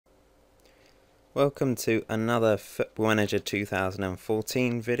Welcome to another Football Manager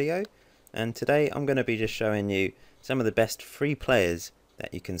 2014 video, and today I'm going to be just showing you some of the best free players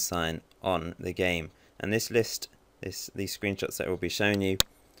that you can sign on the game. And this list, these screenshots that we'll be showing you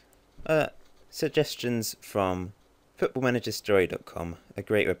are suggestions from footballmanagerstory.com, a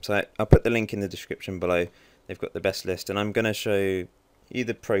great website. I'll put the link in the description below. They've got the best list, and I'm going to show you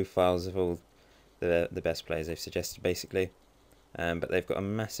the profiles of all the best players they've suggested basically. But they've got a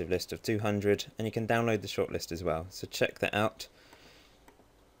massive list of 200, and you can download the shortlist as well, so check that out.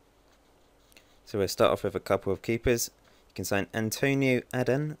 So we'll start off with a couple of keepers. You can sign Antonio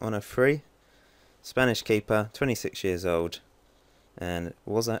Aden on a free. Spanish keeper, 26 years old, and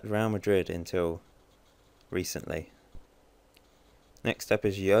was at Real Madrid until recently. Next up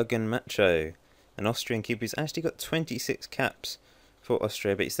is Jürgen Macho, an Austrian keeper who's actually got 26 caps for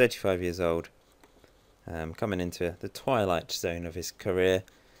Austria, but he's 35 years old. Coming into the twilight zone of his career,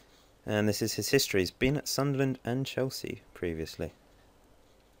 and this is his history. He's been at Sunderland and Chelsea previously.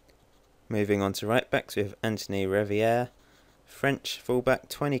 Moving on to right backs, we have Anthony Riviere, French fullback,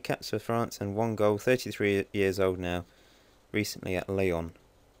 20 caps for France and 1 goal, 33 years old now, recently at Lyon.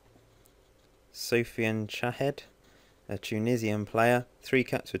 Sofiane Chahed, a Tunisian player, 3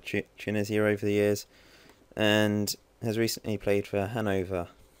 caps for Tunisia over the years, and has recently played for Hanover.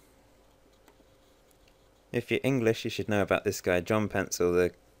 If you're English, you should know about this guy, John Pencil,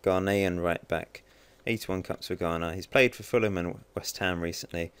 the Ghanaian right back. 81 caps for Ghana. He's played for Fulham and West Ham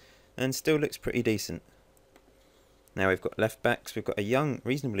recently, and still looks pretty decent. Now we've got left backs. We've got a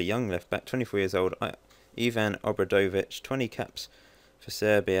reasonably young left back, 24 years old, Ivan Obradovic, 20 caps for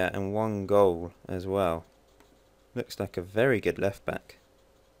Serbia and 1 goal as well. Looks like a very good left back.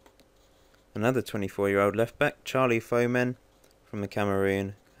 Another 24-year-old left back, Charlie Fomen from the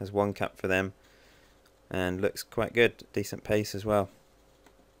Cameroon, has 1 cap for them. And looks quite good, decent pace as well.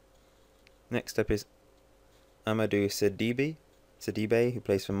 Next up is Amadou Sidibe, who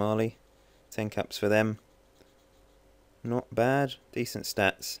plays for Mali. 10 caps for them. Not bad, decent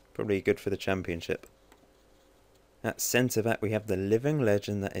stats, probably good for the championship. At centre back we have the living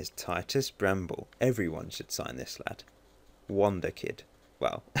legend that is Titus Bramble. Everyone should sign this lad. Wonder kid.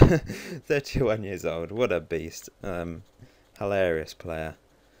 Well, 31 years old, what a beast. Hilarious player.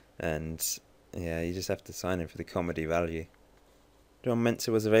 And yeah, you just have to sign him for the comedy value. John Mensah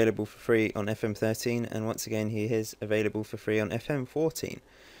was available for free on FM13, and once again he is available for free on FM14.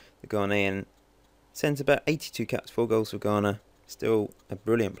 The Ghanaian centre-back, 82 caps, 4 goals for Ghana. Still a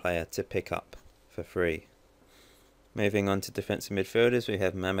brilliant player to pick up for free. Moving on to defensive midfielders, we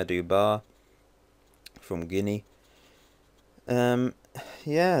have Mamadou Ba from Guinea.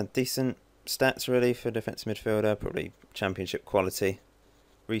 Yeah, decent stats really for defensive midfielder, probably championship quality.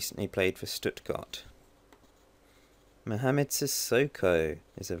 Recently played for Stuttgart. Mohamed Sissoko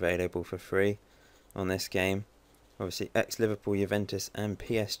is available for free on this game. Obviously ex-Liverpool, Juventus and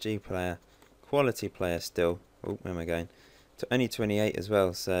PSG player. Quality player still. Oh, where am I going? Only 28 as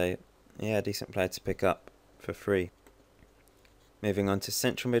well, so yeah, decent player to pick up for free. Moving on to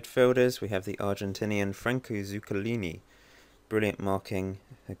central midfielders, we have the Argentinian Franco Zuccolini. Brilliant marking,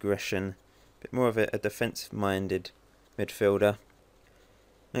 aggression, a bit more of a defensive-minded midfielder.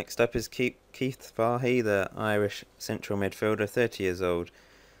 Next up is Keith Fahey, the Irish central midfielder, 30 years old,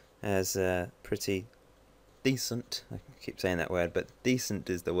 as pretty decent, I keep saying that word, but decent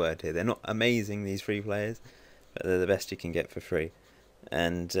is the word here. They're not amazing, these free players, but they're the best you can get for free.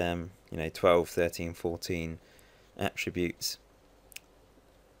 And, you know, 12, 13, 14 attributes.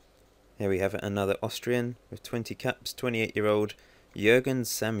 Here we have another Austrian with 20 caps, 28-year-old Jürgen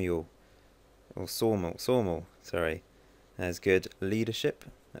Samuel, or Sormel, sorry, has good leadership.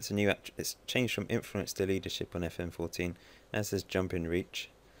 That's a new it's changed from influence to leadership on FM14, as does jump in reach.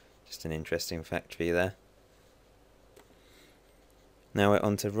 Just an interesting fact for you there. Now we're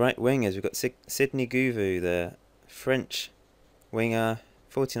on to right wingers. We've got Sidney Govou, the French winger,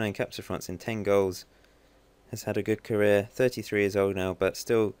 49 caps for France and 10 goals. Has had a good career, 33 years old now, but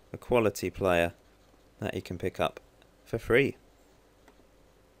still a quality player that you can pick up for free.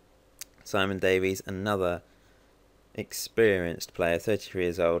 Simon Davies, another experienced player, 33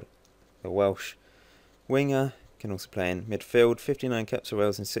 years old, a Welsh winger, can also play in midfield, 59 caps for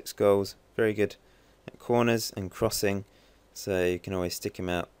Wales and 6 goals, very good at corners and crossing, so you can always stick him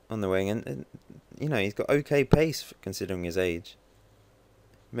out on the wing, and you know, he's got okay pace considering his age.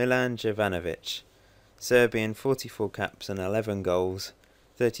 Milan Jovanovic, Serbian, 44 caps and 11 goals,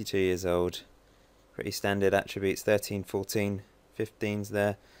 32 years old, pretty standard attributes, 13, 14, 15s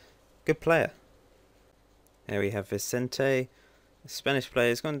there, good player. Here we have Vicente, a Spanish player.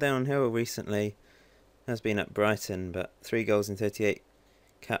 He's gone downhill recently. Has been at Brighton, but 3 goals in 38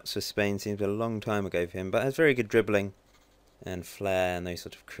 caps for Spain seems a long time ago for him, but has very good dribbling and flair and those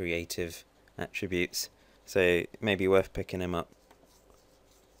sort of creative attributes, so it may be worth picking him up.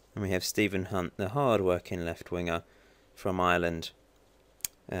 And we have Stephen Hunt, the hard-working left winger from Ireland.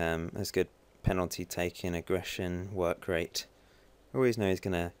 Has good penalty taking, aggression, work rate. Always know he's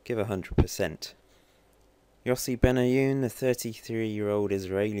going to give 100%. Yossi Benayoun, the 33-year-old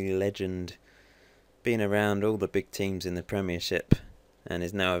Israeli legend, been around all the big teams in the Premiership and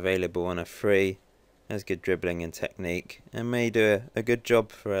is now available on a free. Has good dribbling and technique and may do a good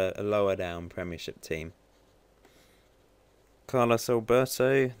job for a lower down Premiership team. Carlos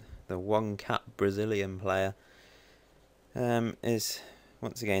Alberto, the one cap Brazilian player, is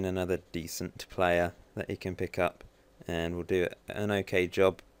once again another decent player that you can pick up and will do an okay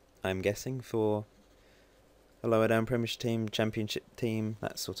job, I'm guessing, for a lower down Premiership team, Championship team,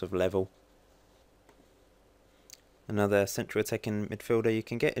 that sort of level. Another central attacking midfielder you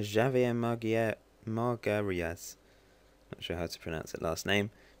can get is Javier Margarias. Not sure how to pronounce that last name,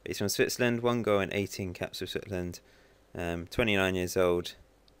 but he's from Switzerland, 1 goal and 18 caps for Switzerland. 29 years old,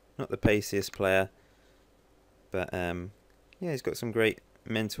 not the paciest player, but yeah, he's got some great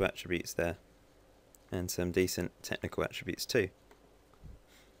mental attributes there and some decent technical attributes too.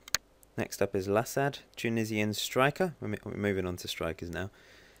 Next up is Lassad, Tunisian striker. We're moving on to strikers now.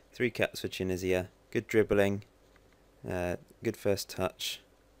 3 caps for Tunisia, good dribbling, good first touch,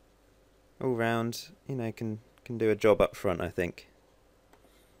 all round, you know, can do a job up front, I think.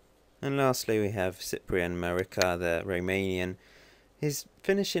 And lastly we have Cyprian Marica, the Romanian. His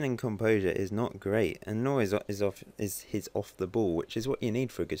finishing and composure is not great, and nor is his off the ball, which is what you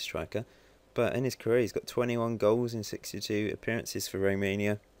need for a good striker. But in his career he's got 21 goals in 62 appearances for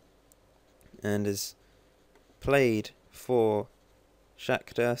Romania, and has played for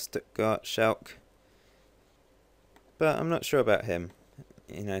Shakhtar, Stuttgart, Schalke. But I'm not sure about him.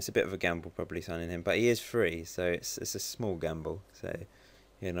 You know, it's a bit of a gamble probably signing him, but he is free, so it's a small gamble. So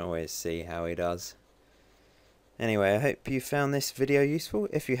you can always see how he does. Anyway, I hope you found this video useful.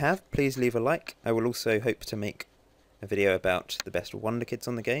 If you have, please leave a like. I will also hope to make a video about the best Wonder Kids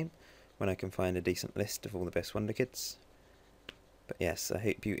on the game, when I can find a decent list of all the best Wonder Kids. But yes, I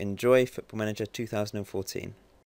hope you enjoy Football Manager 2014.